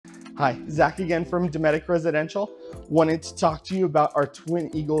Hi, Zach again from Dometic Residential. Wanted to talk to you about our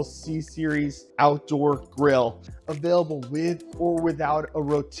Twin Eagle C-Series outdoor grill, available with or without a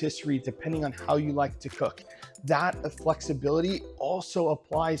rotisserie, depending on how you like to cook. That flexibility also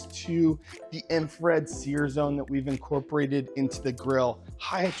applies to the infrared sear zone that we've incorporated into the grill.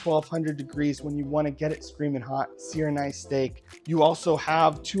 High at 1200 degrees when you want to get it screaming hot, sear a nice steak. You also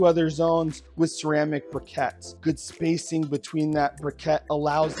have two other zones with ceramic briquettes. Good spacing between that briquette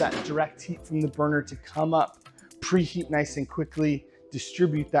allows that direct heat from the burner to come up, preheat nice and quickly,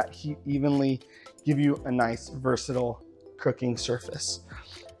 distribute that heat evenly, give you a nice versatile cooking surface.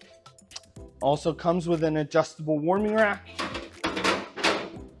 Also comes with an adjustable warming rack.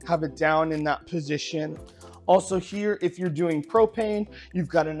 Have it down in that position. Also here, if you're doing propane, you've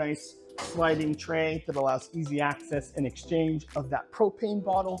got a nice sliding tray that allows easy access and exchange of that propane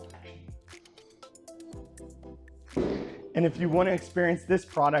bottle. And if you want to experience this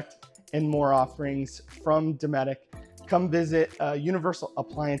product and more offerings from Dometic, come visit Universal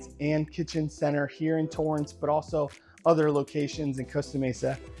Appliance and Kitchen Center here in Torrance, but also other locations in Costa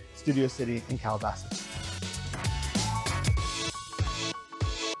Mesa, Studio City, and Calabasas.